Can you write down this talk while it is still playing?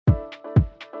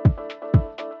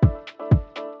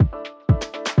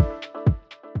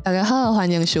大家好，欢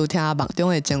迎收听梦中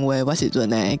的情话，我是润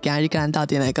的。今日跟到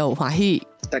店来够有欢喜。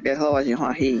大家好，我是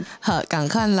欢喜。好，赶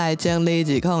快来整理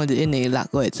2021年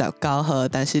6月19号，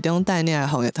但是中带领的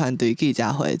防疫团队记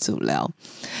者会资料。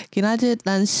今仔日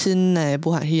咱新的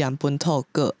武汉肺炎本土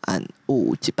个案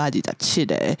有127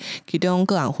个，其中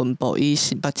个案分布以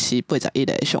新北市81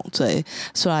个上多，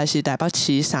再来是台北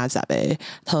市30个，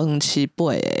桃园市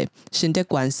8个，新竹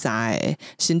县3个，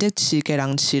新竹市基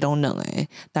隆市拢2个，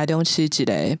台中市1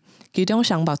个。其中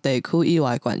湘北地区以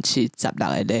外县市16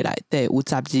个例内底有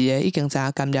12个已经知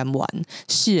影感染完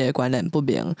，4个关联不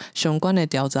明，相关的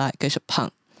调查继续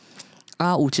放。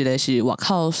有一个是外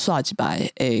口刷一摆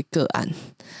的个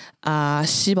案，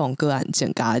死亡个案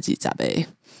增加20个，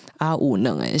有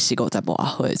2个是50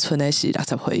多岁，剩的是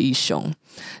60岁以上。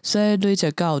所以累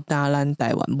积到咱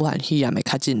台湾武汉肺炎的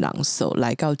确诊人数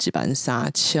来到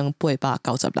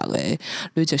13896个，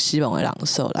累积死亡的人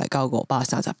数来到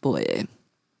538个。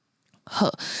好，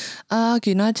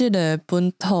今仔日个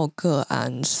本土个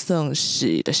案算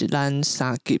是就是咱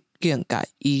3级警戒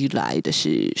以来就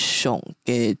是上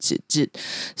加一日，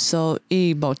所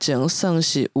以目前算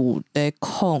是有在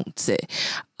控制。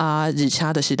而且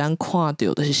就是咱看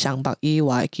到就是湘北以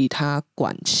外其他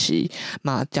县市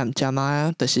嘛，渐渐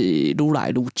就是愈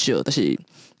来愈少，就是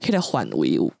迄个范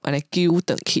围有安尼揪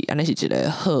转去，安尼是一个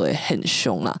好的现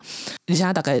象啦。而且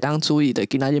大家会当注意的，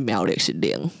今仔日苗栗是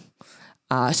0。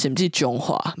甚至中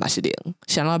华嘛是0，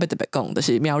啥要特别讲，就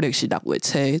是苗栗是6月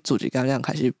初自治感染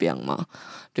开始变嘛，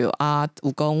对有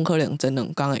讲可能前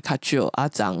2天会较少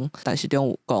涨，但是中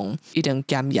有讲一定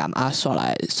检验刷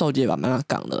来数字慢慢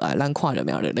降落来，咱看着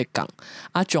苗栗咧降。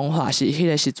中华是迄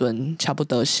个时阵差不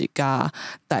多是甲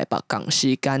台北港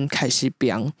时间开始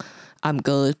变，毋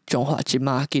过中华即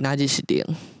马今仔日是0，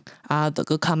就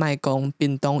搁较莫讲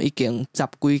屏东已经10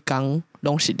几天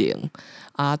拢是0，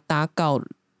打到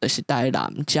就是台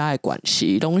南遮的县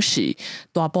市，拢是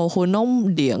大部分拢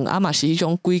0，嘛是迄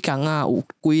种几工有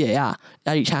几个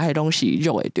而且迄拢是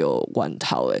肉会着源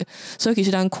头的，所以其实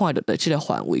咱看到的即个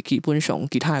范围，基本上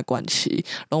其他的县市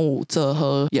拢有做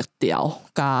好疫调，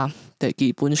甲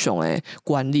基本上的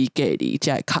管理隔离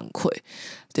才会工课。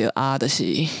对就是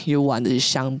有完就是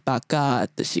湘北甲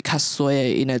就是较衰的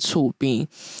因的厝边。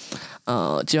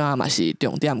即马嘛是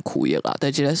重点区域啦。第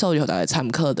一个数据互大家参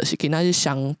考，就是今仔日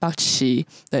湘北市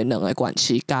的2个县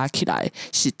市加起来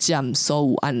是占所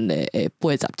有案例的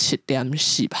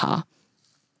 87.4%。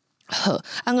好，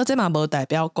过这嘛无代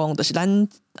表讲，就是咱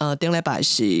顶礼拜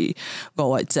是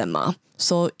5月节嘛，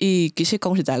所以其实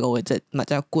讲实在5月节嘛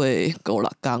才过5-6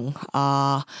天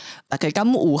大家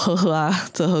敢有好好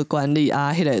做好管理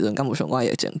迄个阵敢有相关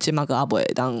疫情，即马个也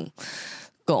袂当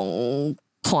讲。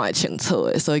看会清楚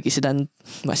的，所以其实咱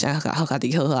嘛先甲家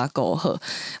己好好顾好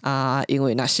因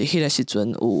为若是迄个时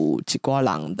阵有一寡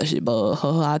人就是无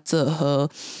好好做好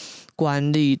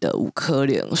管理的，有可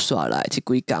能刷来即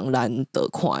几工咱都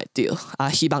看会到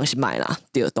希望是歹啦，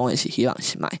对，当然是希望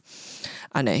是歹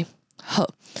安尼好。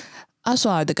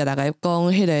刷来就甲大家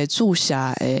讲迄个注射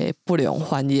的不良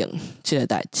反应即个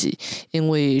代志，因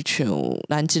为像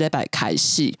咱即礼拜开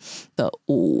始就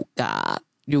有甲。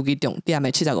尤其重点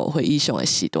的75岁以上的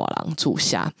4大人注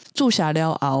射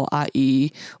了后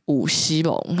伊有死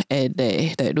亡的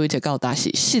例，累积到达是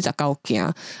49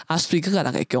件随个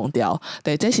大家强调，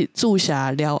这是注射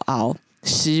了后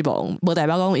死亡，无代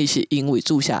表讲伊是因为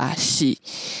注射死，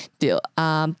对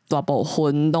大部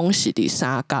分拢是伫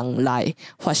3天内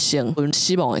发生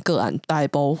死亡的个案，大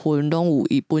部分拢有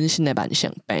伊本身的慢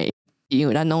性病。因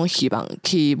为咱拢希望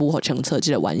去摸清楚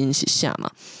即个原因是啥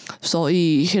嘛，所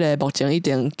以迄个目前已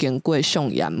经经过上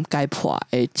严解剖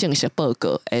的正式报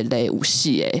告的例有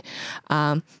4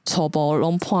个初步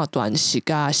拢判断是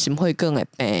甲心血管的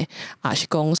病，是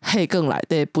讲血管内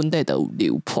底本地就有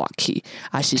流破去，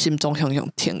是心脏向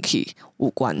停去有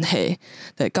关系。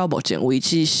对，到目前为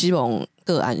止死亡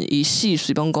个案伊死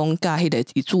随便讲甲迄个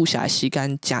伊注射的时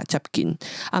间真接近，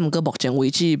毋过目前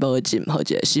为止无任何一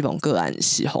个死亡个案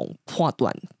是互判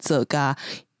断做甲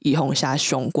伊互啥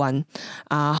相关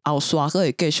后续佫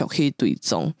会继续去追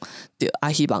踪，对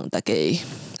希望大家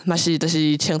嘛是就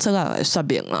是清楚来说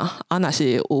明啦若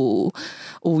是有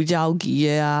犹疑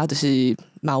的就是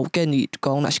嘛有建议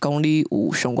讲，若是讲你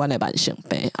有相关的慢性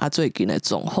病最近的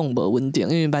状况无稳定，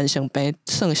因为慢性病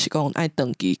算是讲爱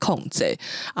长期控制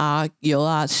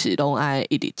药是拢爱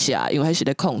一直食，因为迄是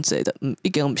咧控制的，已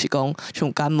经毋是讲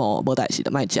像感冒无代志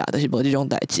就莫食，就是无即种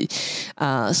代志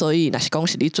所以若是讲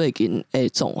是你最近的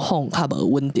状况较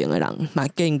无稳定的人，嘛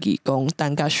建议讲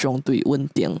等甲相对稳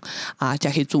定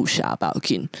才去注射不要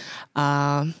紧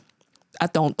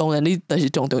当然你就是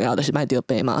最重要就是莫得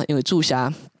病嘛，因为注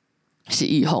射是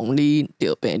预防你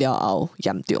得病了后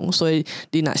严重，所以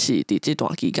你若是伫这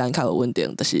段期间较有稳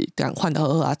定，就是赶快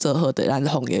好好啊做好对咱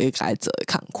防疫该做的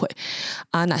工课。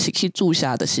若是去注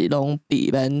射，就是拢避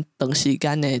免长时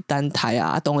间的等待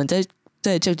啊。当然这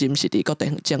责任是伫各地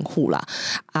方政府啦。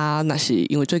若是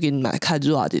因为最近嘛较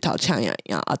热，日头呛痒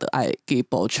痒，就爱去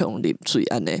补充啉水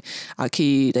安尼，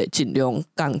去尽量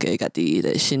降低家己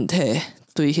的身体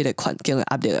对迄个环境的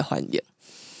压力的反应。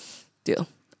对。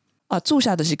注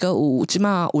射就是有即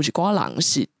马有一寡人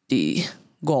是伫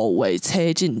5月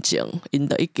初进前，因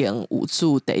就已经有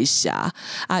注第一射。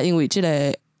因为即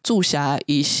个注射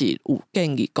伊是有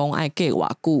建议讲爱隔偌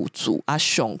久注，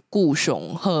上久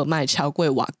上好莫超过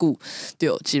偌久，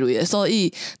对之类的。所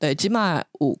以即马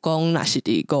有讲，若是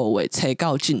伫5月初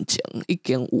到进前已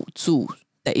经有注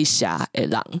第一射的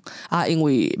人因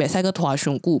为袂使阁拖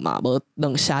伤久嘛，无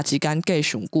两射之间隔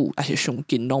伤久，还是伤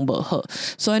近拢无好。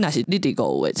所以若是你伫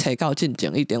5月初到进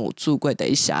前一定有注过第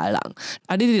一射的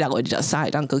人，你伫6月23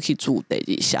会当阁去注第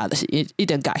二射，就是一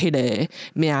定甲迄个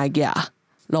名额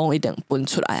拢一定分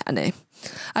出来安尼。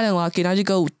另外今仔日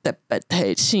阁有特别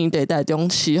提醒伫台中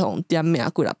市点名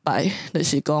几落摆，就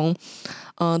是讲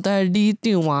在里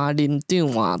长邻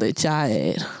长伫遮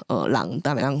的人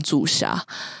当会当注射。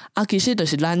其实就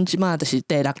是咱即马就是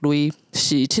第6类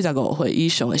是75岁以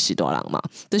上的士大人嘛，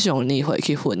这是用年岁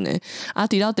去分的。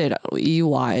除了第6类以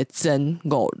外的前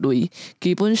5类，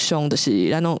基本上就是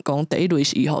咱拢讲第1类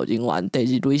是医护人员，第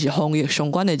2类是防疫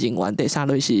相关的人员，第3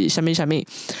类是啥物啥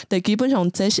物。基本上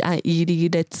这是按依你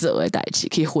咧做的代志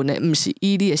去分的，毋是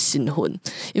依你的身份。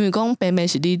因为讲平平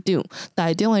是里长，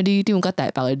台中的里长甲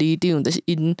台北的里长，就是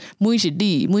因每一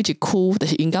里每一区，就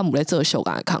是因敢有咧做相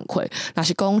共的工课。若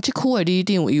是讲即区的里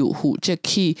长有负责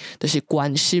去，就是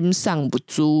关心送物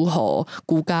资互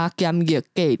居家检疫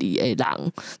隔离的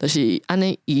人，就是安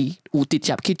尼伊有直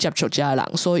接去接触遮的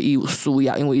人，所以伊有需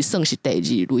要，因为伊算是第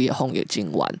2类的防疫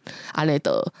人员，安尼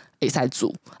就会使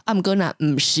做。毋过若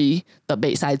毋是，就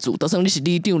袂使做。就算你是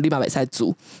里长，你嘛袂使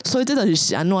做。所以这就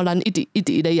是安怎咱一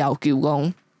直咧要求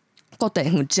讲，各地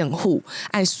方政府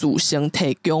爱事先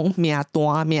提供名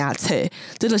单名册，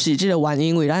这就是这个原因。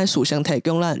因为咱事先提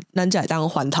供咱才会当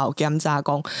翻头检查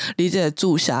讲，你这个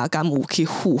注射敢有去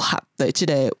符合的这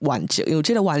个原则。因为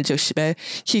这个原则是要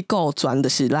去顾全，就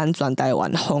是咱全台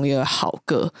湾防疫的效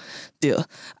果，对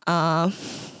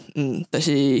就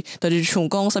是像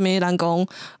讲啥物，咱讲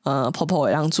婆婆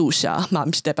会当注射，嘛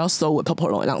毋是代表所有的婆婆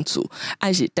拢会当做，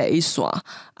爱是第一线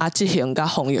执行甲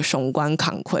防疫相关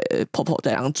工课的婆婆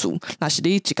才当做。若是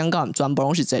你一天到晚全部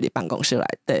拢是坐伫办公室内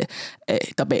底，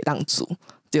都袂当做。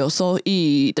对，所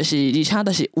以就是而且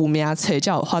就是有名册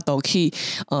才有法度去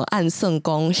按算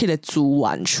讲迄个资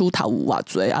源手头有偌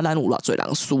济，咱有偌济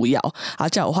人需要，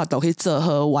才有法度去做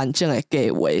好完整的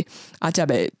计划，才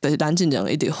袂就是咱进前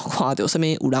一直看到啥物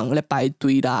有人咧排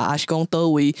队啦，还是讲倒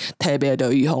位特别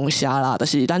着预防车啦，就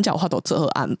是咱才有法度做好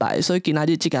安排。所以今仔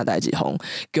日即件代志互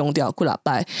强调几落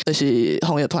摆，就是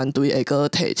防疫团队会阁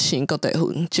提醒各地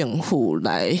方政府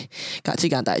来甲即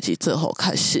件代志做好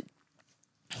开始。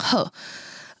好。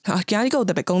今日有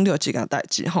特别讲到即件代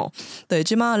志吼，对，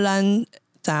即马咱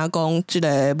知影讲即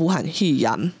个武汉肺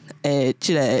炎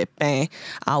即个病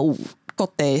有各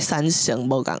地产生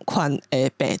无共款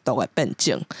病毒的变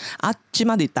种，即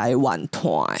马伫台湾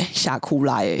团的社区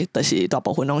内就是大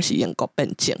部分拢是英国变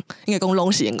种，应该讲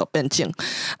拢是英国变种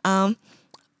伫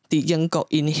英国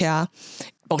因遐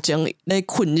目前咧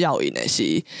困扰因的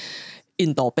是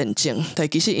印度变种，但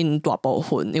其实因大部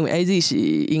分因为 AZ 是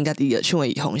因家己的抢的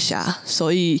预防车，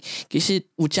所以其实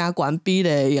有真悬比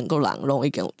例英国人拢已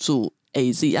经有注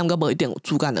AZ， 毋过无一定有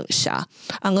注甲2车。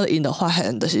过因就发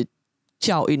现，就是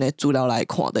照因的资料来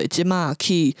看，就是即马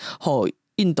去互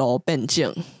印度变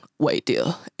种卫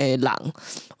着的人，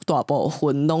大部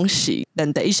分拢是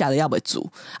连第一车都还袂注，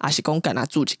还是讲干那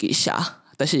注一支车。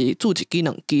就是注一支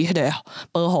2支，迄个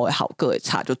保护的效果会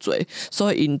差足多，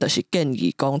所以因就是建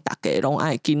议讲，大家拢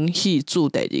爱紧去注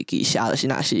第2支车，就是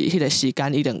若是迄个时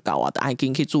间已经到啊，就爱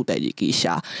紧去注第2支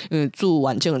车，因为注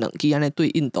完整2支，安尼对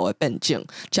印度的变种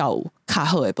才有较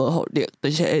好的保护力，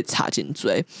就是会差真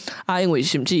多。因为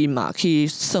甚至因嘛去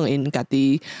算因家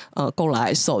己国内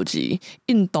的数字，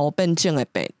印度变种的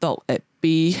病毒会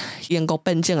比英国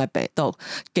变种的病毒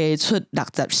加出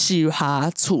64下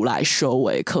厝内烧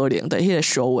的可能，对迄个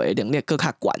烧的能力更较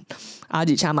悬，而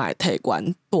且嘛会提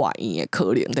悬住院的可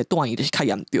能，对住院就是较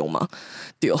严重嘛，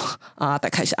对大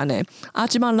概是安尼。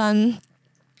即摆咱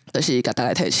就是甲大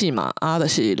家提醒嘛，就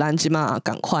是咱即马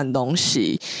共款拢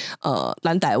是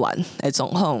咱台湾的状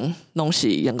况拢是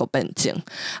英国变种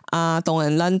当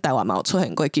然咱台湾嘛有出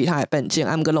现过其他的变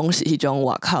种毋过拢是迄种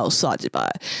外口刷一摆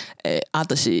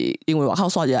就是因为外口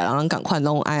刷一来人咱共款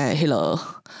拢爱迄落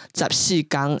14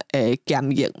天的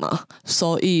检疫嘛，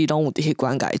所以拢有伫迄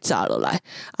关甲伊炸落来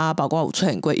包括有出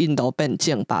现过印度变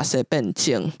种、巴西变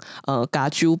种、加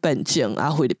州变种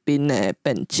菲律宾的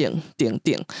变种等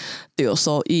等，对，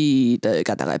所以就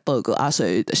甲大家报告所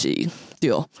以就是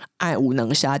对爱有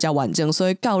两下才完整，所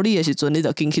以到你的时阵你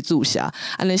就紧去注射，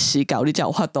安尼时到你才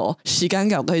有法度时间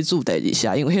到可以注第二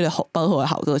下，因为迄个保护的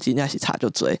效果真正是差足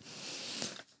多。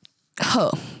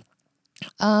好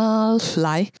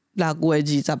来6月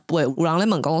28有人咧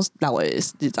问讲6月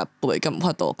28敢有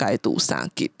法度解除3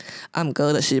级毋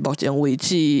过就是目前为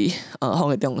止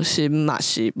防疫中心嘛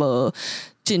是无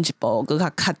进一步搁较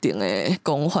确定的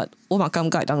讲法，我嘛感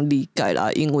觉会当理解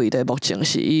啦，因为咧目前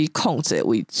是以控制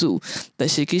为主，但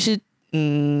是其实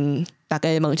大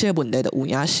家问这个问题就有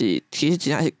影是其实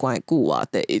真正是关久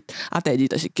第一第二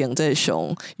就是经济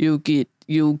上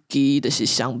尤其就是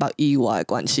湘北以外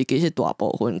的县市，其实大部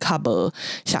分较无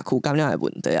社区感染的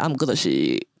问题毋过就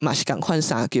是嘛是共款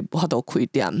3级法度开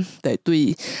店，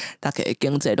对大家的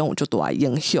经济拢有足大的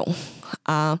影响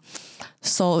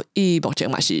所以目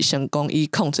前嘛是先讲以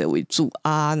控制为主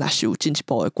若是有进一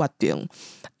步的决定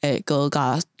搁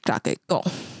甲大家讲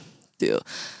对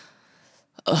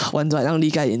完全让理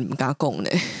解因毋敢讲呢，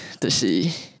就是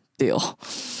对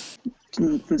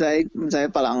毋知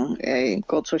别人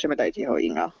搁出啥物代志互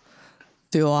因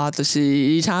对就是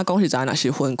而且讲实在若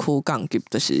是分区降级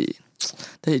就是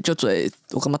足侪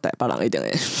我感觉台北人一定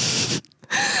会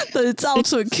就是走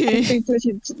出去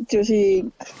就是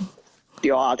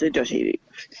对这就是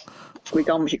规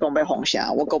工毋是讲要封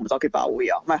啥，我讲毋走去别位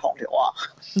莫封着我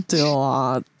对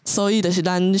所以就是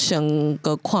咱先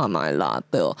搁看卖啦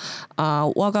对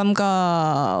我感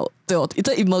觉对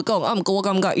这伊无讲毋过我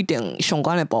感觉一定相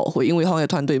关的部分，因为防疫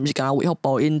团队毋是敢若维护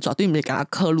保因，绝对毋是敢若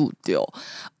考虑着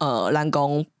咱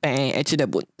讲病的即个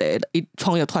问题，伊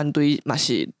防疫团队嘛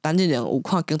是咱之前有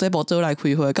看经济部做来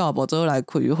开会，教育部做来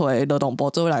开会，劳动部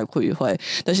做来开会，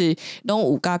就是拢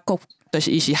有甲各就是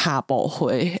伊是下部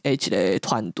会的一个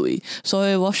团队，所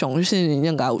以我相信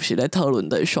应该有是咧讨论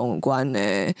的相关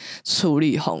的处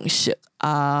理方式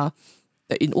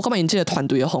我感觉因这个团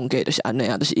队的风格就是安尼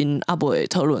就是因袂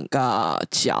讨论甲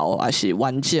交还是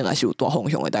完整还是有大方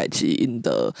向的代志，因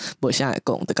就无啥会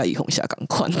讲，就甲伊方向共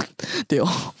款对，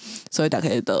所以大家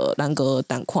就咱个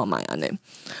等看卖安尼。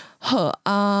好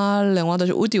另外就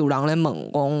是有人咧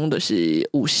问讲，就是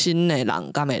有新的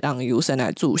人敢会当优先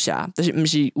来注射，就是毋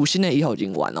是有新的医护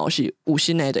人员是有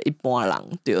新的一般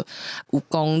人对，有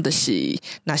讲就是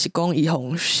若是讲医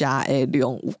护射的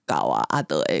量有够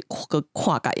就会去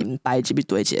看甲因排入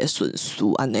对一个顺序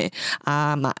安尼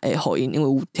嘛会互因，因为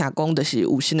有听讲就是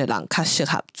有新的人较适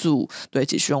合注对一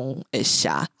种会射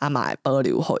嘛会保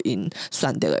留互因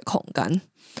选择的空间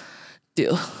对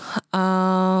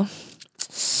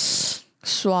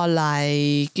刷来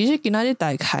其实今仔日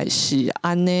大概是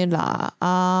安尼啦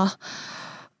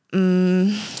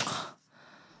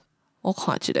我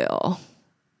看一下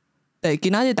对，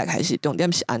今仔日大概是重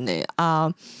点是安尼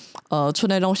出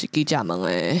来拢是记者问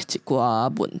的一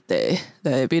寡问题，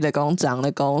对，比如讲昨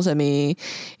咧讲啥物，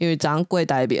因为昨郭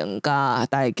台铭甲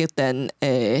台积电的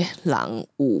人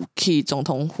有去总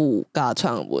统府甲蔡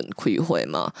英文开会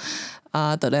嘛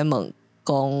就咧问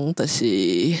讲就是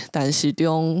陈时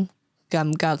中感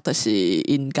觉就是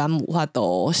因敢有法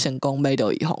度成功买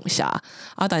到预防射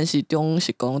但是中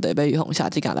是讲得买预防射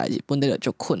即件代志本来就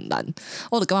足困难，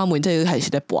我就感觉问这个还是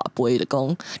咧跋杯就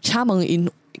讲，请问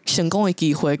因成功的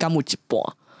机会敢有一半？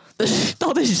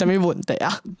到底是啥物问题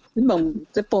你问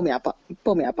这报名牌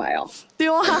对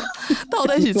到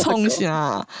底是创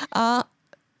啥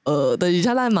就是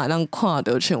且咱嘛咱看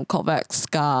到像 COVAX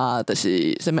甲就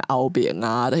是啥物后面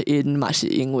就是因嘛是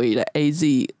因为咧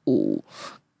AZ 有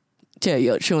这个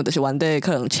药像就是原底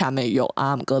可能签的药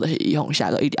毋过就是预防射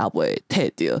个一直也袂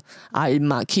摕着因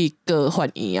嘛去个法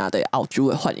院就是澳洲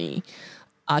的法院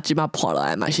即摆判落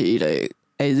来嘛是迄个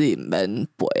AZ 毋免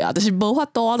赔就是无法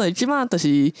度就是即摆就是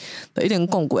就已经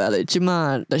講過就是即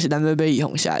擺就是咱要買預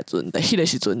防射的時陣，就迄個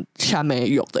時陣簽的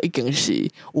藥就已經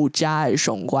是有遮的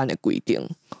相關的規定，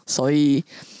所以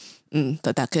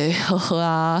就大家好好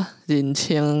認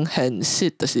清現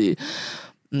實，就是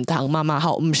毋通慢慢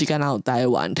好，毋是敢若有台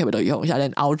灣特別多預防射，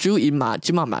連澳洲因嘛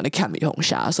即擺嘛咧欠預防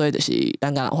射，所以就是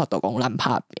咱敢若法度講咱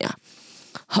拍拼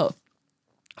好。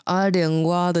另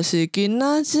外就是今仔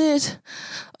日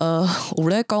有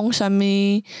咧講啥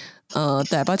物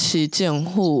台北市政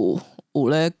府有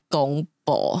咧公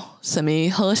布什么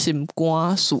好心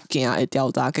肝事件的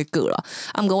调查结果啦。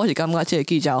啊，毋过我是感觉这个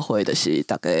记者会就是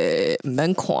大家毋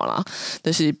免看啦，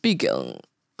就是毕竟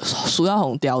需要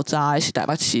互调查的是台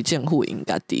北市政府因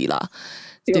家己啦。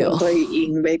对，所以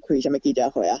因要开什么记者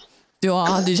会啊？对啊，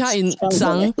而且因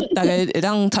昨大家会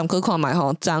当参考看卖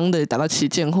吼，昨就是台北市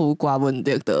政府郭文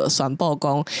哲就宣布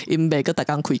讲，因袂阁逐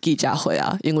工开记者会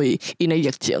啊，因为因的疫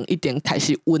情一定开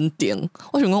始稳定。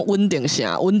我想讲稳定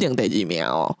啥？稳定第2名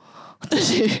哦。但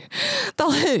是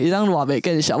到底会当偌袂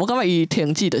见效？我感觉伊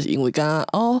停止就是因为敢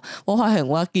我发现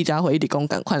我记者会一直讲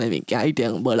共款的物件，一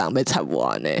定无人要插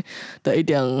我呢，就一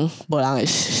定无人会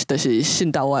就是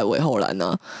信到我的话互咱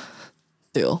啊。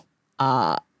对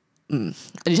啊。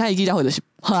而且伊记者会就是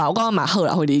好啦，我感觉嘛好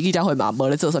啦，因为伊记者会嘛无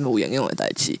咧做啥物有营养的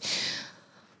代志。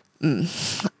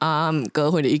毋过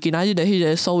因为伊今仔日的迄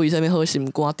个所谓啥物好心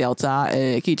肝调查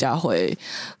的记者会，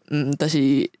就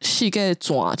是四界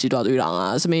转一大堆人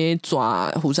啊，啥物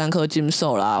转妇产科诊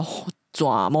所啦，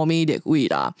转猫咪立委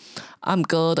啦，毋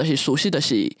过就是事实就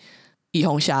是预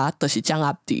防车就是掌握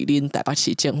伫恁台北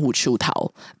市政府手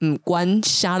头，毋管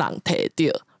啥人摕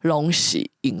着，拢是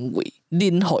因为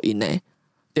恁互因的。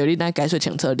就你来解说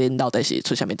清楚，恁到底是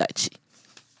出啥物代志？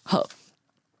好，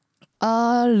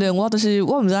另外就是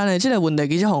我毋知呢，即个问题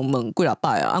其实互问几落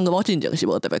摆啊，我进前是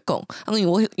无特别讲，因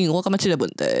为我感觉即个问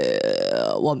题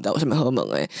我毋知有啥物好问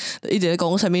诶，一直咧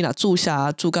讲啥物若注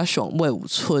射注甲上尾有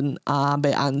剩啊，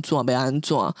要安怎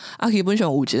啊？基本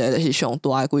上有一个就是上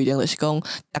大诶规定，就是讲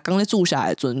逐工咧注射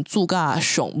诶阵，注甲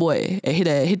上尾诶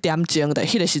迄点钟，的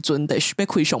迄个时阵，就是要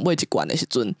开上尾一罐诶时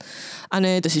阵，安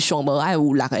尼就是上无爱有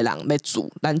6个人要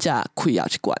注，咱才开后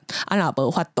一罐。啊，若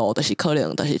无法度，就是可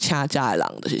能就是请遮诶人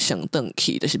就是先转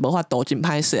去，就是无法度真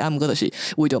歹势。啊，毋过就是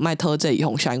为着卖讨这预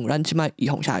防车，因为咱即摆预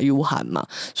防车有限嘛，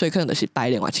所以可能就是摆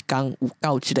另外一工有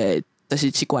够即个。就是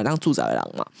一罐人注射的人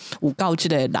嘛，有够即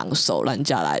个人数，咱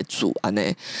才来注安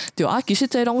尼。对啊，其实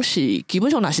这拢是基本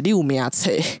上，若是你有名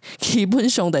册，基本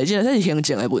上这是行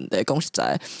政的问题。讲实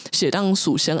在，是当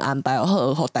事先安排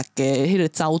好，互大家迄个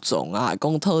走总啊，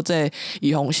讲讨这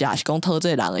预防下，是讲讨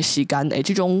这人的时间，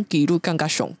即种几率更加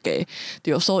上低。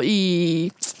对，所以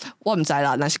我毋知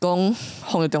啦。若是讲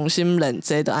防疫中心连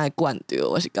这都爱管着，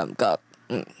我是感觉，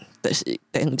就是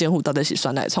地方政府到底是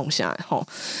选来创啥的吼？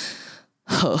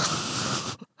好，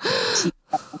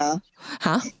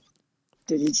哈，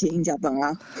就是吃因食饭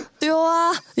啊。对啊，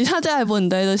而且这个问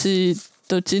题就是，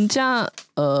就真正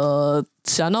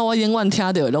是安怎我永远听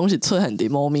到的拢是出现伫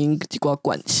猫咪一寡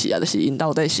关系啊，就是因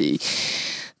到底是，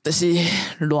就是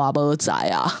偌无在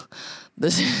啊，就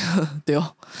是对，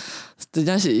真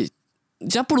正是，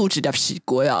真不如一粒西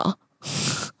瓜啊。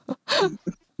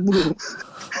不如。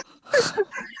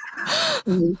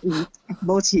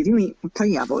无市长，他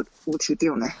也无有市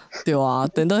长呢。对啊，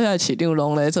等到遐市长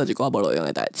拢咧做一寡无路用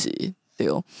的代志，对。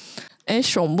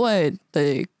上尾就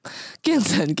是竟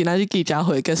然今仔日记者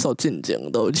会结束进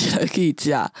前，都有一个记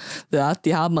者就伫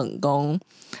遐问讲，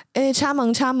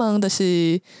请问，就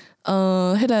是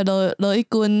迄个罗一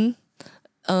军，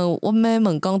我要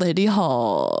问讲，就是你互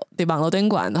伫网络顶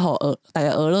管互大家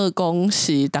娱乐讲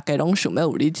是大家拢想要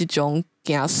有你即种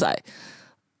竞赛。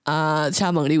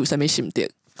请问你有啥物心得？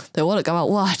对，我就感觉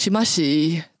哇，即摆是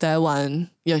台湾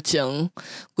疫情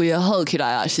规个好起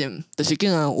来啊，是，就是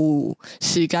竟然有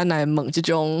时间来问即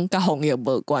种甲防疫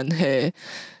无关系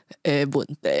诶问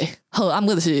题。好，毋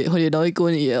过就是或者罗一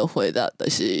军伊诶回答，就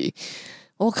是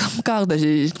我感觉就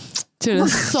是即个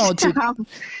数字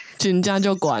真正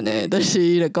足悬诶，就是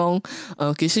伊就讲，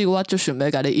其实我就想要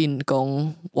甲你应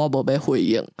讲，我无要回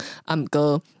应，毋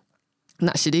过。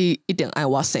若是你一定爱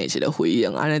我生一个回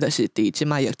应，安尼就是伫即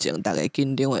摆疫情大家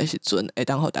紧张的时阵，会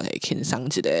当互大家轻松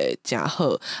一个真好。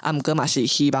毋过嘛是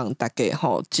希望大家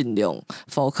尽量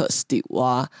focus 伫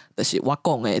我，就是我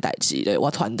讲的代志咧，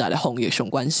我传达的防疫相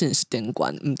关信息顶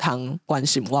悬，毋通关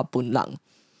心我本人。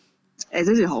这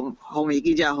是防疫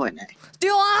记者会呢？对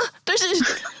啊，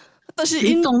就是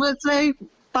你懂得这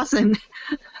发生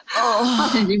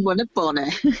新闻咧报呢？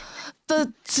这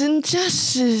真正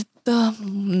是。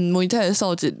媒体的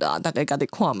素质啦，大家家己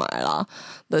看卖啦。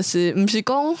就是毋是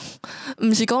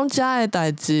讲遮的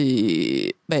代志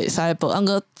袂使报，毋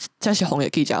过遮是防疫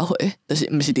记者会，就是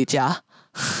毋是伫遮。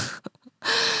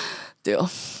对。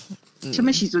什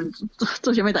么时阵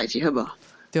做什么代志好无？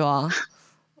对啊。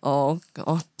对，我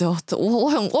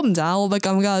毋知影，我要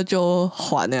感觉就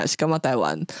烦诶，是感觉台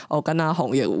湾敢若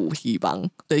防疫有希望。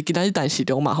就是今仔日电视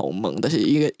中嘛，互问，就是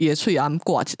伊诶喙暗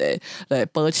挂一个来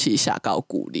保持社交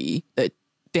距离，对，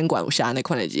顶悬有写安尼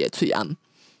款诶一个喙暗。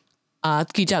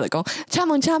记者就讲，请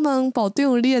问，部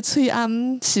长，你诶喙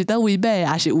暗是倒位买，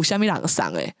还是有啥物人送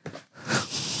诶？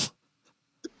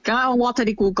刚刚我替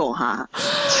你 Google 哈，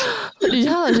而且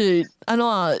就是安怎，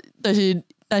就是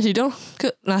但是种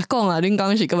若讲啊，恁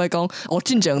刚是各位讲，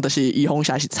进前就是预防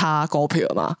下是炒股票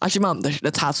嘛，啊，即摆毋就是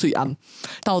咧炒喙暗，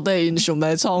到底因想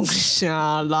要创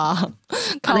啥啦？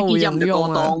靠有营养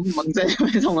啊！问这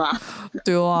要创啊？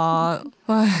对啊，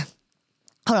唉。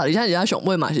好啦，而且上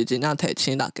尾嘛是真正提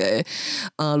醒大家，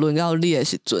轮到你的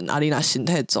时阵，啊，你若身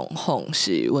体状况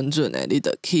是稳准的，你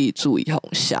着去注意防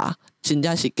下，真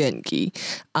正是建议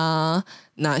啊。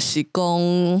若是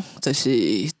讲就是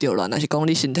对啦，若是讲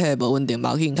你身体无稳定，无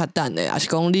要紧较等的，还是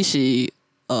讲你是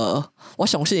我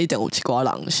相信一定有一寡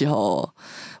人是互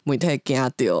媒体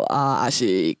惊着啊，还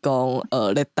是讲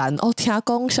咧等听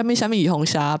讲啥物预防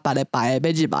下，别礼拜要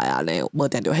入来安尼，无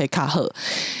定着迄较好。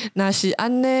若是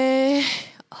安尼。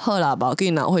好啦，无要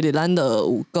紧啦，或者咱就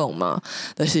有讲嘛，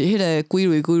就是迄个几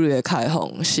类的开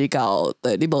放，时到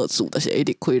对你无做，就是一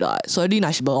直开来，所以你若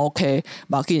是无 OK，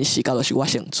 无要紧，时到就是我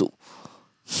先做。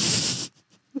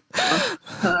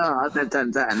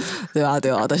赞，对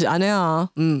啊，就是安尼啊，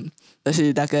就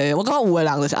是大概我感觉有的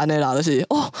人就是安尼啦，就是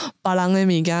别人的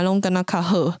物件拢敢若较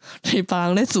好，是别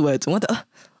人咧做的，怎么的？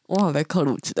我嘛要考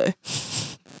虑一下。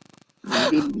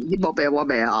你无白我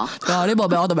白啊！对啊，你无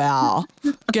白我就白啊！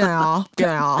进来啊，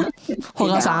换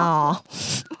个衫啊！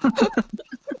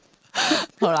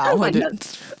好啦，我觉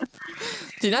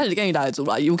真正是建议大家做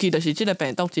啦，尤其就是即个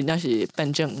病毒真正是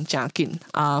变种真紧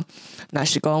啊！若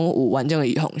是讲有完整的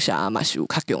预防下，嘛是有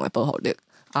较强的保护力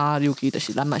啊！尤其就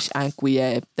是咱嘛是按规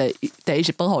个第一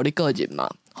是保护你个人嘛，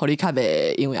互你较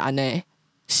袂因为安尼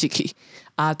失去。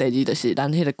啊，第二就是咱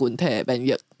迄个群体免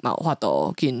疫嘛有法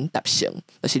度紧达成，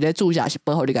就是咧注射是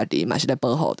保护你家己，嘛是咧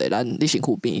保护的咱你身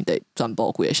躯边的全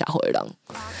部规个社会人。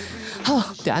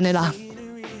好，就安尼啦，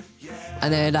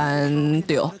安尼咱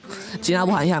对，真啊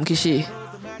无限险去死，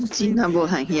真啊无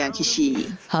限险去死。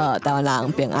好，台湾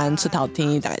人平安出头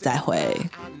天，大家再会。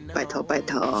拜托。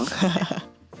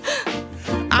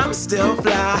I'm still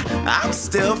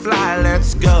fly,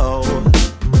 let's go.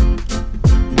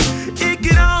 It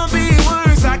could all be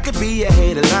worse, I could be a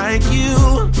hater like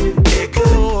you. It could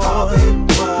all be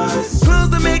worse. Pills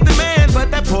to make the man,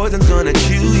 but that poison's gonna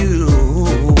chew you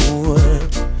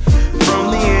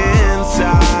from the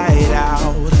inside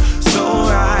out. So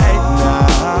right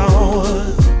now,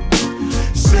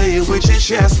 say it with your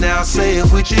chest now, say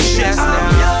it with your chest now.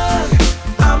 I'm young,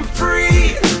 I'm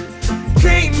free,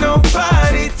 can't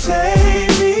nobody take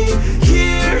me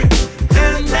here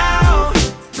and now.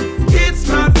 It's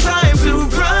my time to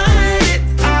run it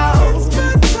out.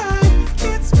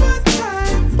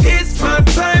 It's my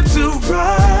time to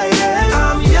ride it.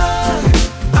 I'm young,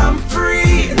 I'm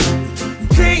free,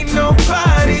 can't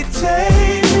nobody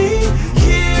take me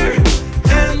here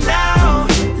and now.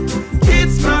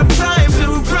 It's my time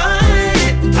to run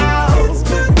it out.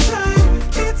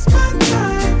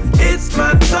 It's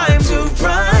my time to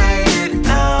ride it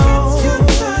out.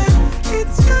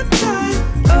 It's your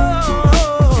time.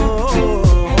 Oh,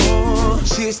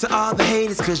 cheers to all the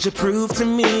haters, cause you proved to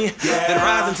me that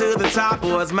rising to the top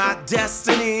was my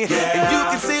destiny. And you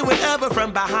can see whatever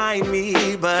from behind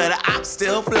me, but I'm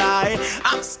still fly,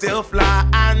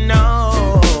 I know.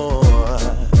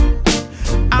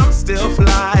 I'm still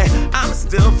fly,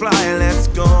 let's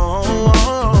go.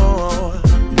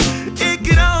 It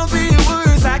could all be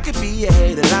worse, I could be a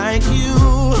hater like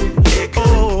you. It could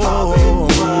all be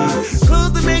worse.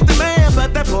 Clothes to make the man,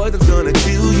 but that poison's gonna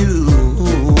kill you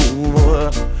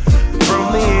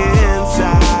from the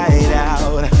inside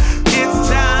out. It's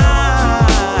time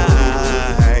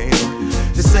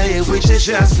to say it with your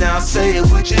chest now, say it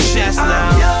with your chest now.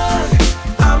 I'm young,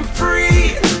 I'm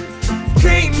free,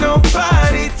 can't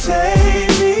nobody take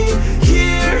me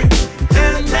here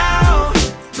and now.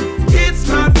 It's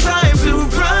my time to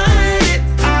run it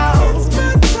out.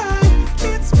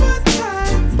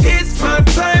 It's my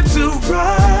time to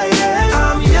ride it.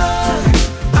 I'm young,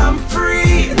 I'm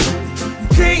free,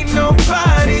 can't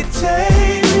nobody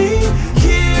take me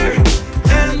here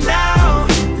and now.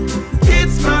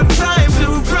 It's my time to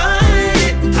run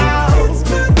it out.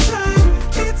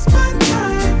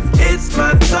 It's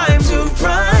my time to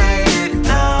ride it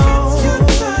out.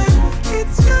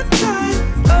 It's your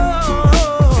time.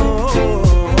 Oh,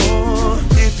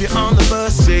 if you're on the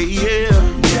bus, say yeah.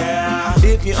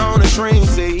 If you're on the train,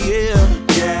 say yeah.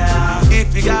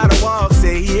 If you got a